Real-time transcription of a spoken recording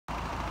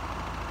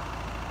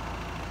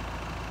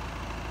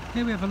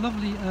Here we have a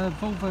lovely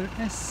Volvo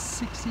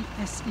S60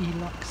 SE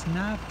Lux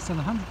nav. It's on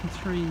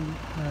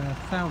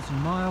 103,000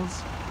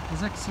 miles.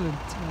 Has excellent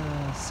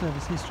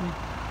service history,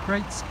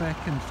 great spec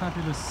and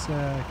fabulous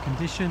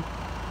condition.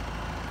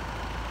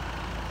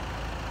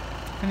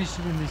 Finished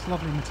it in this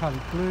lovely metallic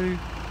blue.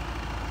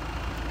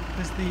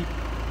 There's the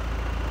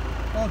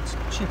odd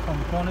chip on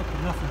the bonnet,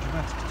 but nothing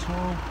dramatic at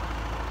all.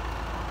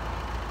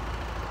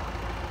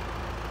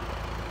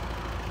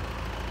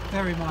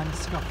 Very minor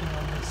scuffing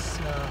on this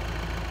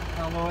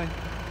alloy.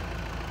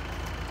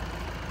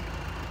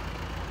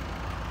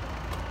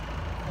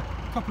 A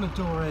couple of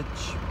door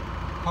edge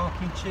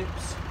parking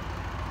chips.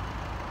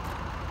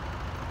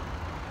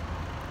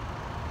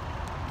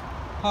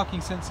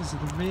 Parking sensors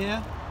at the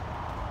rear.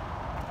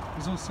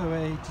 There's also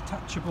a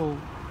detachable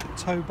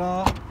tow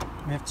bar.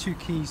 We have 2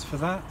 keys for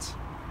that.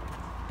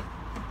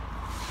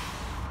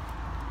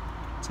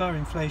 Tyre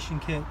inflation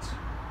kit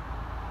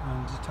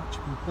and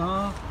detachable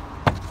bar.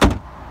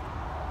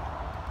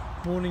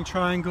 Warning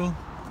triangle.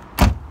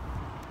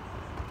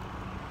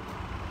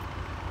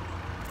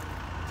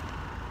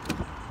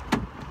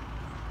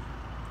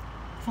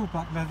 Full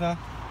black leather.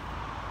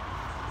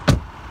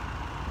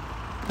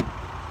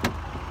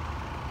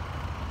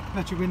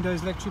 Electric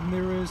windows, electric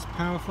mirrors,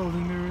 power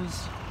folding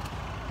mirrors.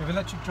 We have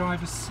electric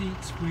driver's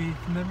seat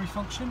with memory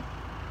function.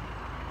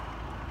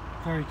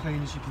 Very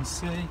clean, as you can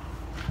see.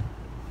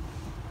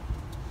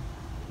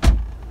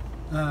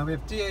 We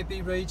have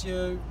DAB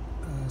radio,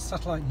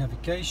 satellite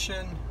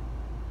navigation.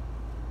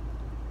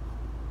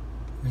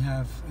 We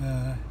have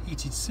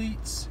heated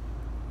seats.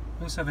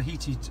 We also have a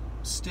heated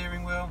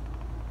steering wheel.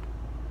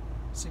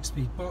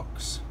 6-speed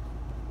box.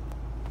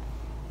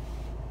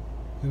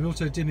 We have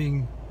auto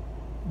dimming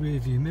rear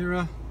view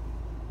mirror.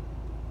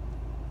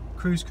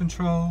 Cruise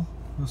control.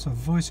 We also have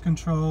voice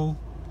control.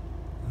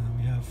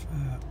 We have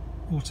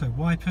auto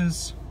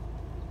wipers.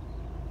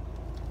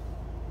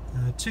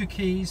 2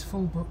 keys,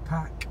 full book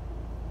pack.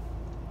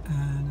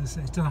 And as I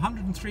say, it's done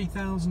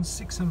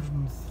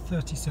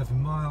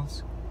 103,637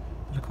 miles.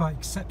 But a quite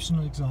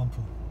exceptional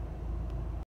example.